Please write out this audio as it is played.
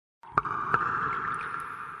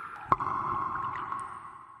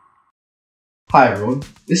Hi everyone,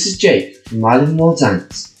 this is Jake from MyLivingWorlds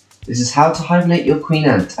Ants. This is how to hibernate your queen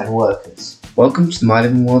ant and workers. Welcome to the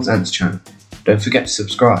MyLivingWorlds Ants channel. Don't forget to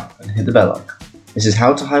subscribe and hit the bell icon. This is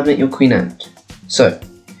how to hibernate your queen ant. So,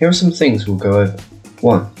 here are some things we'll go over.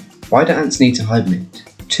 1. Why do ants need to hibernate?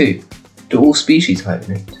 2. Do all species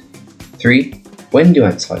hibernate? 3. When do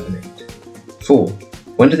ants hibernate? 4.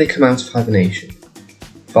 When do they come out of hibernation?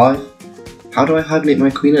 5. How do I hibernate my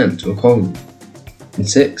queen ant to a colony? And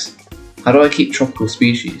 6. How do I keep tropical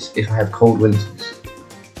species if I have cold winters?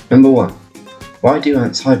 Number 1. Why do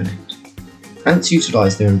ants hibernate? Ants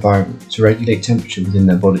utilise their environment to regulate temperature within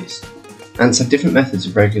their bodies. Ants have different methods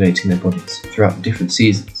of regulating their bodies throughout the different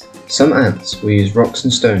seasons. Some ants will use rocks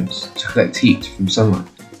and stones to collect heat from sunlight.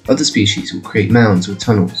 Other species will create mounds with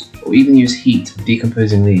tunnels, or even use heat from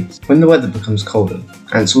decomposing leaves. When the weather becomes colder,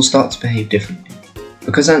 ants will start to behave differently.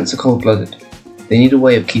 Because ants are cold-blooded, they need a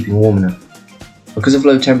way of keeping warm enough. Because of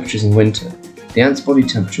low temperatures in winter, the ants' body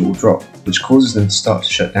temperature will drop, which causes them to start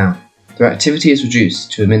to shut down. Their activity is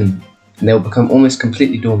reduced to a minimum, and they will become almost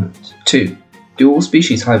completely dormant. 2. Do all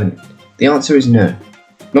species hibernate? The answer is no.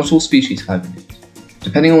 Not all species hibernate.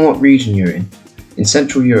 Depending on what region you're in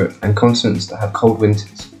Central Europe and continents that have cold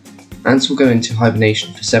winters, ants will go into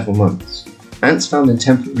hibernation for several months. Ants found in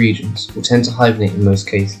temperate regions will tend to hibernate in most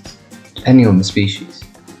cases, depending on the species.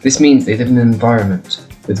 This means they live in an environment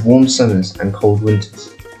with warm summers and cold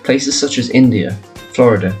winters. Places such as India,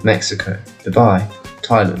 Florida, Mexico, Dubai,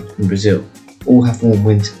 Thailand and Brazil all have warm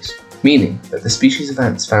winters, meaning that the species of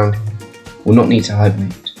ants found here will not need to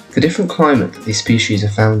hibernate. The different climate that these species are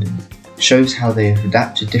found in shows how they have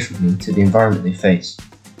adapted differently to the environment they face.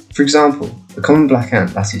 For example, the common black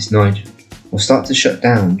ant Lattice niger will start to shut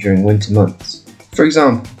down during winter months. And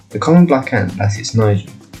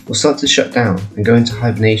go into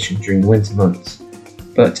hibernation during the winter months.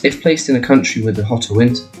 But if placed in a country with a hotter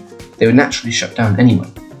winter, they would naturally shut down anyway,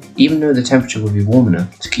 even though the temperature would be warm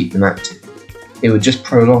enough to keep them active. It would just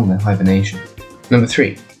prolong their hibernation. Number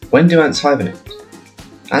 3. When do ants hibernate?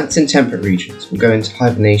 Ants in temperate regions will go into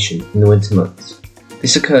hibernation in the winter months.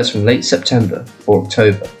 This occurs from late September or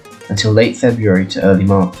October until late February to early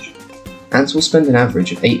March. Ants will spend an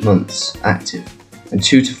average of 8 months active and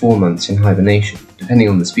 2 to 4 months in hibernation, depending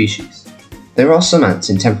on the species. There are some ants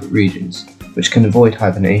in temperate regions which can avoid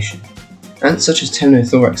hibernation. Ants such as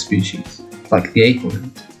Temnothorax species, like the acorn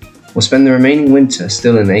ant, will spend the remaining winter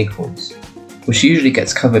still in acorns, which usually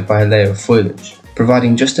gets covered by a layer of foliage,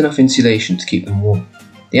 providing just enough insulation to keep them warm.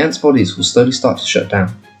 The ants' bodies will slowly start to shut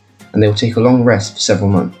down, and they will take a long rest for several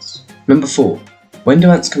months. Number 4. When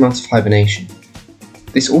do ants come out of hibernation?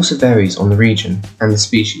 This also varies on the region and the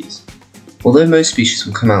species. Although most species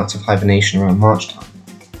will come out of hibernation around March time,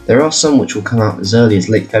 there are some which will come out as early as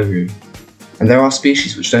late February, and there are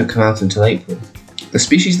species which don't come out until April. The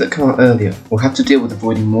species that come out earlier will have to deal with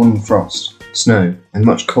avoiding morning frost, snow, and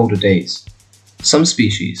much colder days. Some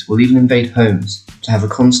species will even invade homes to have a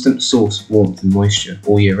constant source of warmth and moisture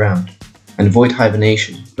all year round, and avoid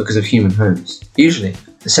hibernation because of human homes. Usually,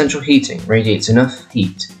 the central heating radiates enough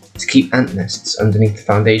heat to keep ant nests underneath the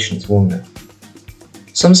foundations warm enough.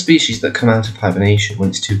 Some species that come out of hibernation when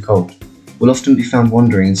it's too cold will often be found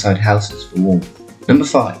wandering inside houses for warmth. Number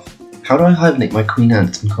 5. How do I hibernate my queen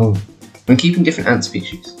ant and colony? When keeping different ant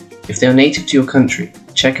species, if they are native to your country,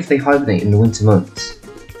 check if they hibernate in the winter months.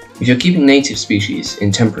 If you're keeping native species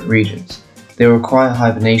in temperate regions, they will require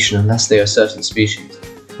hibernation unless they are certain species,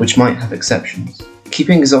 which might have exceptions.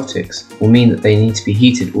 Keeping exotics will mean that they need to be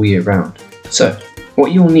heated all year round. So,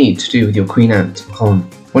 what you will need to do with your queen ant or colony,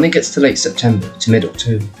 when it gets to late September to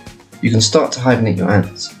mid-October, you can start to hibernate your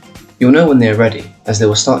ants. You'll know when they are ready, as they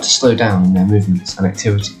will start to slow down in their movements and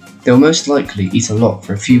activity. They will most likely eat a lot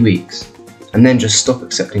for a few weeks, and then just stop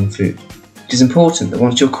accepting food. It is important that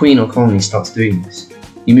once your queen or colony starts doing this,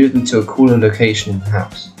 you move them to a cooler location in the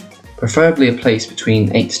house, preferably a place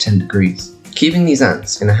between 8 to 10 degrees. Keeping these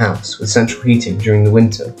ants in a house with central heating during the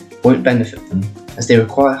winter won't benefit them, as they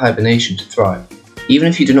require hibernation to thrive. Even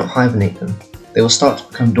if you do not hibernate them, they will start to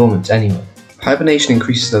become dormant anyway. Hibernation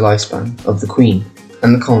increases the lifespan of the queen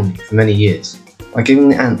and the colony for many years, by giving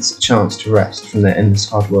the ants a chance to rest from their endless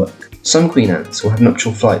hard work. Some queen ants will have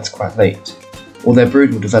nuptial flights quite late, or their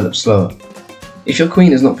brood will develop slower. If your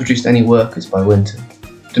queen has not produced any workers by winter,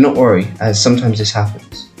 do not worry, as sometimes this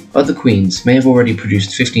happens. Other queens may have already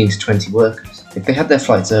produced 15 to 20 workers if they had their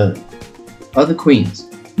flights early. Other queens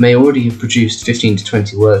may already have produced 15 to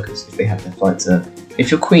 20 workers if they had their flights early.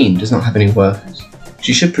 If your queen does not have any workers,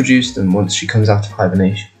 she should produce them once she comes out of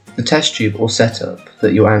hibernation. The test tube or setup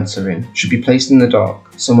that your ants are in should be placed in the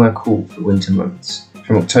dark, somewhere cool for the winter months,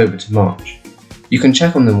 from October to March. You can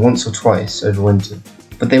check on them once or twice over winter,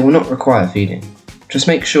 but they will not require feeding. Just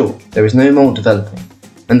make sure there is no mould developing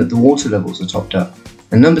and that the water levels are topped up.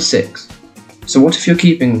 And number 6. So what if you're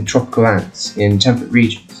keeping tropical ants in temperate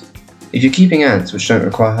regions? If you're keeping ants which don't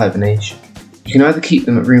require hibernation, you can either keep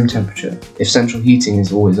them at room temperature if central heating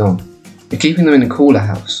is always on. If keeping them in a cooler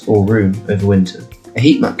house or room over winter, a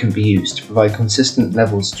heat mat can be used to provide consistent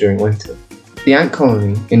levels during winter. The ant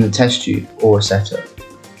colony in the test tube or a setup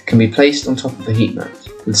can be placed on top of a heat mat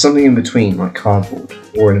with something in between like cardboard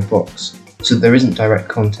or in a box so that there isn't direct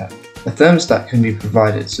contact. A thermostat can be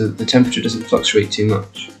provided so that the temperature doesn't fluctuate too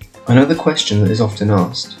much. Another question that is often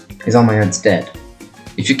asked is, are my ants dead?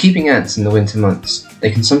 If you're keeping ants in the winter months,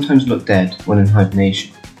 they can sometimes look dead when in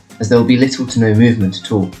hibernation, as there will be little to no movement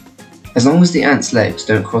at all. As long as the ants' legs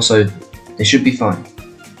don't cross over, they should be fine.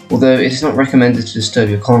 Although it is not recommended to disturb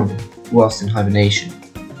your colony whilst in hibernation,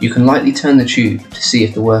 you can lightly turn the tube to see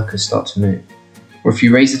if the workers start to move, or if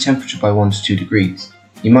you raise the temperature by 1 to 2 degrees,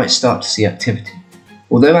 you might start to see activity.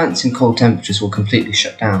 Although ants in cold temperatures will completely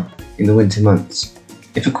shut down in the winter months,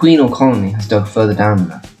 if a queen or colony has dug further down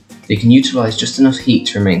enough, they can utilise just enough heat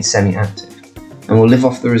to remain semi-active, and will live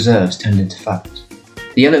off the reserves turned into fat.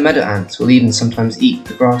 The yellow meadow ants will even sometimes eat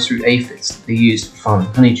the grassroot aphids that they use for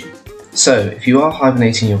farming honeydew. So, if you are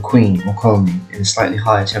hibernating your queen or colony in a slightly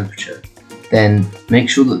higher temperature, then make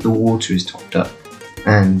sure that the water is topped up,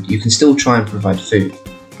 and you can still try and provide food,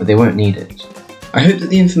 but they won't need it. I hope that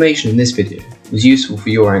the information in this video was useful for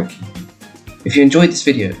your ant keeping. If you enjoyed this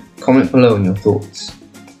video, comment below on your thoughts.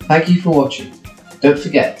 Thank you for watching. Don't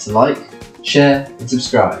forget to like, share and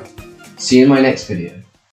subscribe. See you in my next video.